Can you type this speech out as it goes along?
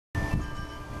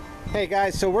Hey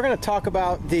guys, so we're going to talk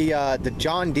about the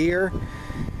John Deere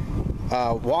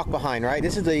walk behind, right?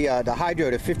 This is the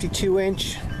Hydro, the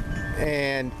 52-inch,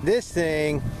 and this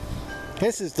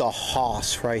is the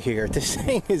hoss right here. This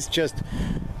thing is just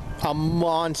a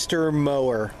monster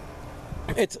mower.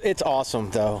 It's awesome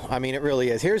though. I mean, it really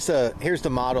is. Here's the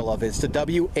model of it. It's the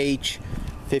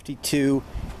WH52A,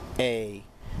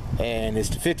 and it's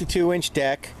the 52-inch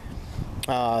deck.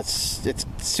 It's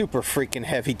super freaking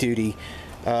heavy duty.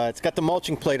 It's got the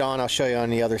mulching plate on. I'll show you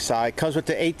on the other side. Comes with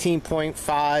the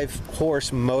 18.5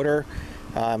 horse motor.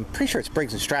 I'm pretty sure it's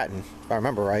Briggs & Stratton, if I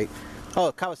remember right.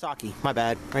 Oh, Kawasaki, my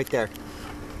bad, right there.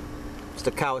 It's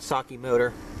the Kawasaki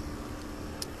motor.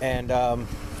 And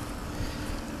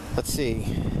let's see.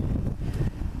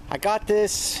 I got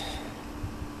this,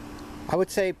 I would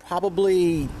say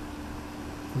probably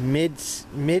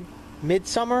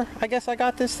midsummer, I guess I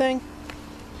got this thing.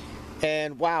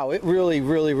 And wow, it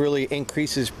really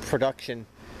increases production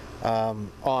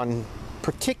on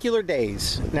particular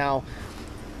days. Now,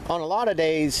 on a lot of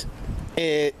days,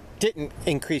 it didn't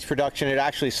increase production, it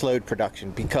actually slowed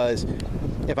production, because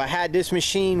if I had this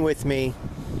machine with me,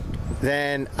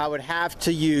 then I would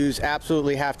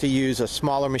absolutely have to use a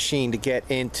smaller machine to get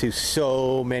into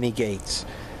so many gates.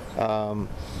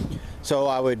 So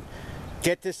I would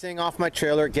get this thing off my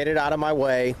trailer, get it out of my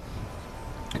way,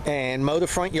 and mow the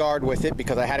front yard with it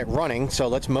because I had it running. So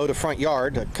let's mow the front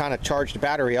yard to kind of charge the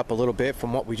battery up a little bit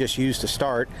from what we just used to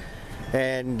start,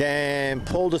 and then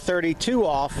pull the 32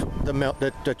 off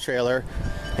the trailer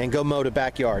and go mow the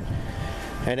backyard,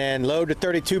 and then load the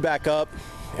 32 back up,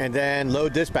 and then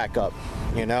load this back up,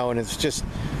 you know. And it's just,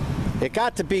 it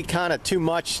got to be kind of too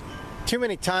much. Too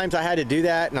many times I had to do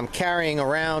that, and I'm carrying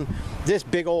around this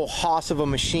big old hoss of a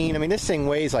machine. I mean, this thing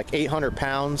weighs like 800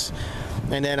 pounds,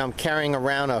 and then I'm carrying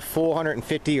around a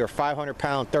 450 or 500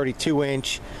 pound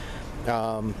 32-inch.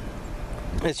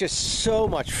 It's just so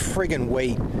much friggin'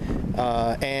 weight,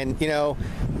 and you know,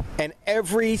 and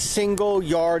every single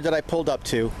yard that I pulled up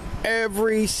to,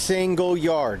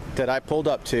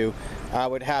 I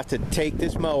would have to take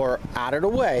this mower out of the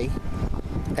way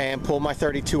and pull my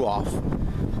 32 off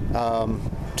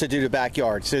to do the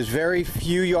backyard. So there's very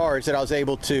few yards that I was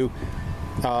able to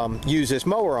use this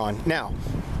mower on. Now,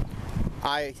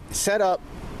 I set up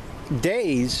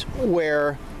days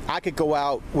where I could go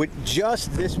out with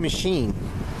just this machine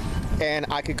and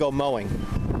I could go mowing.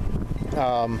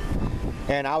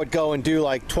 And I would go and do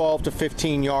like 12 to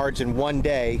 15 yards in one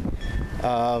day.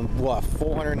 What,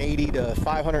 $480 to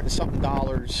 $500 and something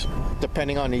dollars,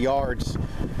 depending on the yards,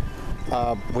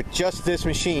 with just this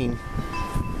machine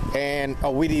and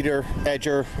a weed eater,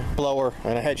 edger, blower,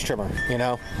 and a hedge trimmer, you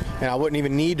know. And I wouldn't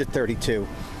even need the 32.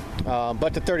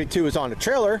 But the 32 is on the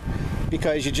trailer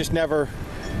because you just never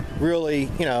really,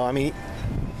 you know, I mean,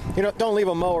 you know, don't leave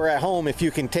a mower at home if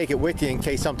you can take it with you in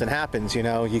case something happens, you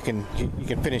know. You can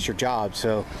finish your job.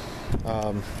 So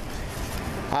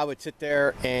I would sit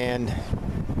there and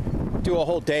do a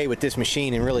whole day with this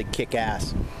machine and really kick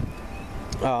ass.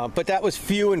 But that was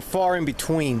few and far in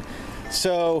between.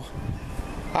 So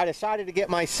I decided to get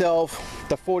myself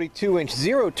the 42-inch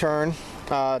zero turn,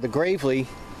 the Gravely,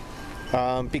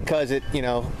 because it, you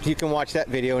know, you can watch that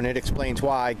video and it explains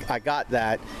why I got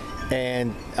that.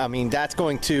 And I mean, that's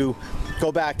going to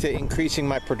go back to increasing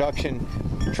my production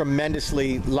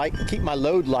tremendously, light, keep my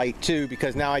load light too,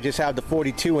 because now I just have the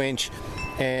 42-inch,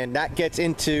 and that gets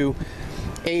into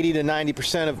 80 to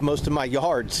 90% of most of my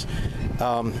yards.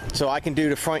 So I can do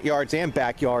the front yards and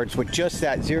backyards with just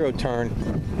that zero turn.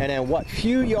 And then what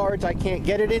few yards I can't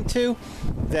get it into,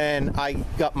 then I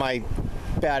got my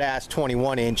badass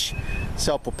 21-inch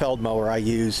self-propelled mower I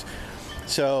use.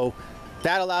 So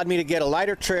that allowed me to get a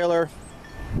lighter trailer,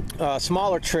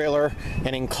 smaller trailer,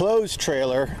 an enclosed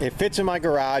trailer. It fits in my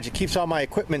garage, it keeps all my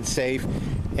equipment safe,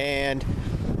 and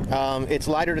it's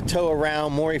lighter to tow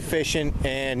around, more efficient,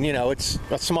 and you know, it's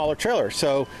a smaller trailer.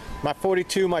 So my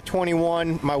 42, my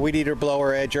 21, my weed eater,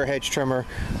 blower, edger, hedge trimmer,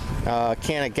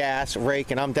 can of gas,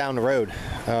 rake, and I'm down the road.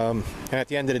 And at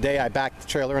the end of the day, I back the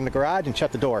trailer in the garage and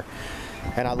shut the door.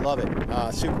 And I love it.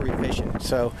 Super efficient.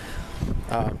 So,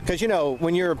 because you know,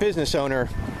 when you're a business owner,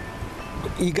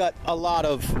 you got a lot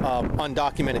of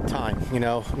undocumented time, you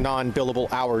know,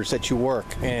 non-billable hours that you work.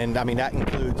 And I mean, that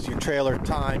includes your trailer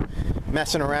time,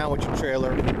 messing around with your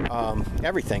trailer,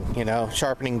 everything, you know,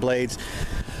 sharpening blades.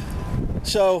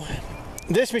 So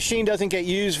this machine doesn't get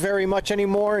used very much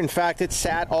anymore. In fact, it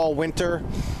sat all winter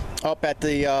up at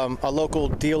the a local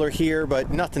dealer here,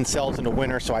 but nothing sells in the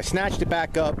winter. So I snatched it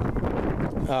back up.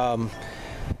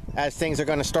 As things are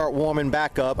going to start warming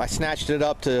back up, I snatched it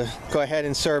up to go ahead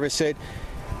and service it,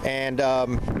 and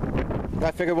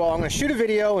I figured, well, I'm going to shoot a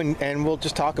video and we'll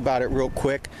just talk about it real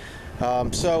quick.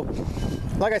 So,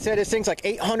 like I said, this thing's like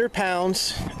 800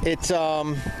 pounds. It's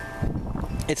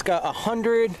got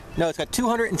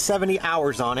 270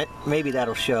 hours on it. Maybe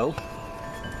that'll show.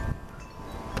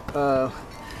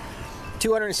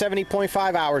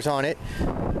 270.5 hours on it.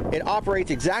 It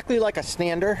operates exactly like a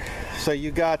stander. So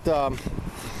you got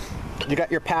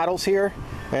your paddles here,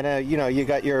 and you know, you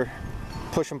got your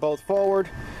push them both forward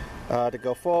to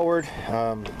go forward.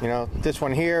 You know, this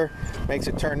one here makes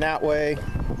it turn that way.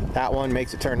 That one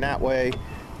makes it turn that way.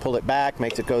 Pull it back,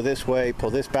 makes it go this way. Pull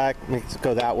this back, makes it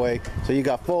go that way. So you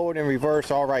got forward and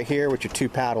reverse all right here with your two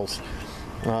paddles.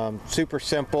 Super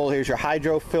simple. Here's your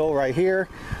hydro fill right here.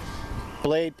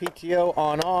 Blade PTO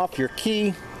on off, your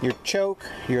key, your choke,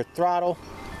 your throttle,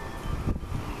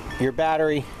 your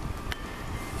battery,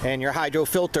 and your hydro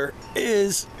filter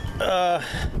is where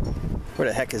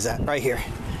the heck is that? Right here.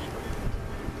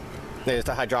 There's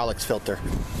the hydraulics filter.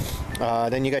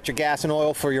 Then you got your gas and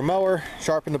oil for your mower,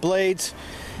 sharpen the blades,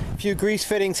 a few grease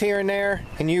fittings here and there,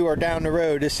 and you are down the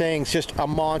road. This thing's just a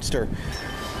monster.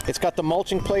 It's got the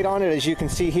mulching plate on it, as you can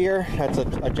see here. That's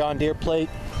a John Deere plate.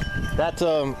 That's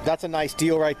a nice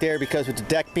deal right there, because with the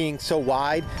deck being so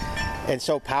wide and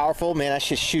so powerful, man, that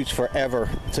just shoots forever.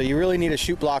 So you really need a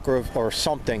chute blocker or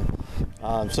something.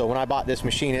 So when I bought this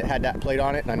machine, it had that plate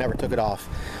on it, and I never took it off,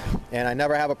 and I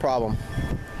never have a problem.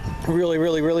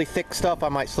 Really thick stuff, I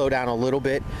might slow down a little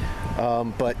bit,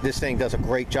 but this thing does a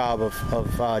great job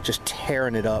of just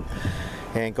tearing it up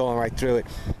and going right through it.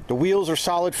 The wheels are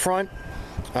solid front,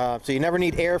 so you never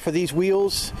need air for these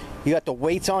wheels. You got the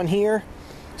weights on here,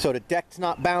 so the deck's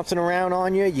not bouncing around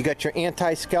on you. You got your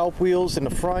anti-scalp wheels in the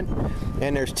front,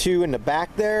 and there's two in the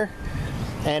back there,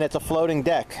 and it's a floating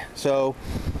deck, so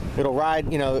it'll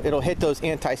ride, you know, it'll hit those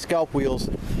anti-scalp wheels,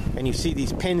 and you see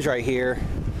these pins right here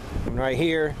and right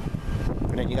here,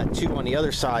 and then you got two on the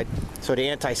other side, so the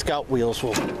anti-scalp wheels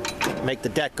will make the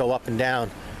deck go up and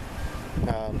down.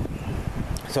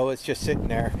 So it's just sitting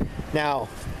there. Now,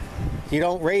 you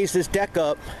don't raise this deck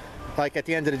up like at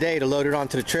the end of the day to load it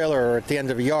onto the trailer, or at the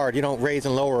end of a yard. You don't raise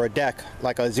and lower a deck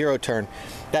like a zero turn.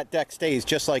 That deck stays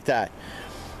just like that.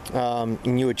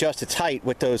 And you adjust its height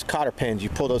with those cotter pins. You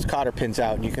pull those cotter pins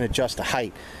out and you can adjust the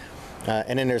height.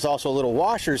 And then there's also little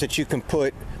washers that you can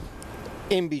put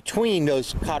in between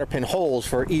those cotter pin holes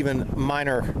for even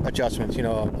minor adjustments, you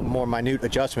know, a more minute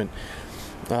adjustment.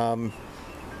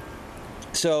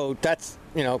 So that's,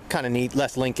 you know, kind of neat,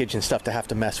 less linkage and stuff to have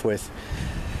to mess with.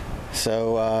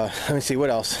 So let me see what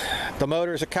else. The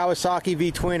motor is a Kawasaki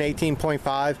V-twin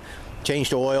 18.5.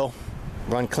 Changed oil,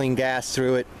 run clean gas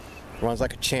through it. Runs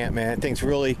like a champ, man. That thing's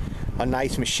really a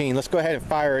nice machine. Let's go ahead and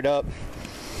fire it up.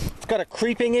 It's got a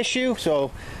creeping issue,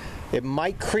 so it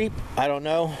might creep. I don't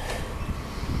know.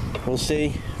 We'll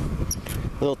see.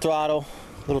 Little throttle,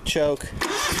 little choke.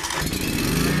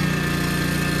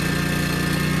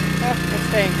 It's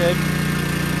staying good.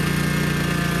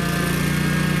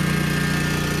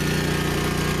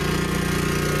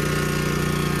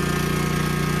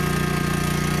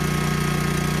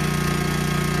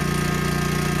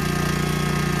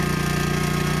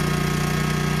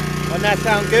 Doesn't that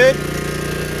sound good?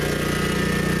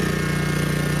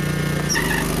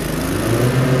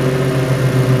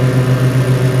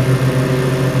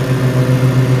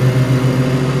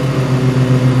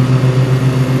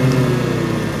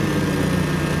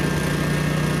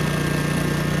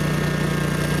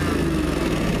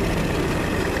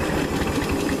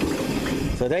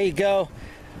 So there you go.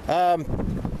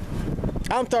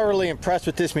 I'm thoroughly impressed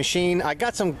with this machine. I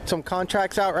got some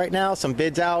contracts out right now, some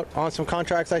bids out on some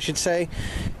contracts, I should say.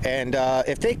 And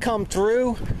if they come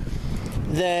through,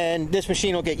 then this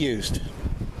machine will get used.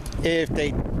 If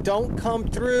they don't come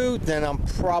through, then I'm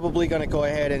probably going to go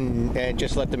ahead and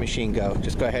just let the machine go.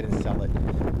 Just go ahead and sell it.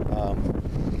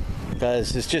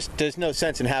 Because it's just, there's no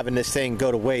sense in having this thing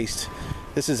go to waste.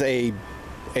 This is a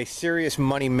serious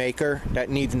money maker that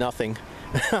needs nothing.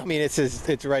 I mean,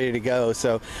 it's ready to go,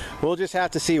 so we'll just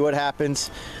have to see what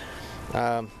happens.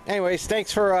 Anyways,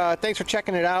 thanks for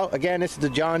checking it out. Again, this is the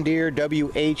John Deere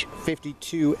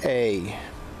WH52A.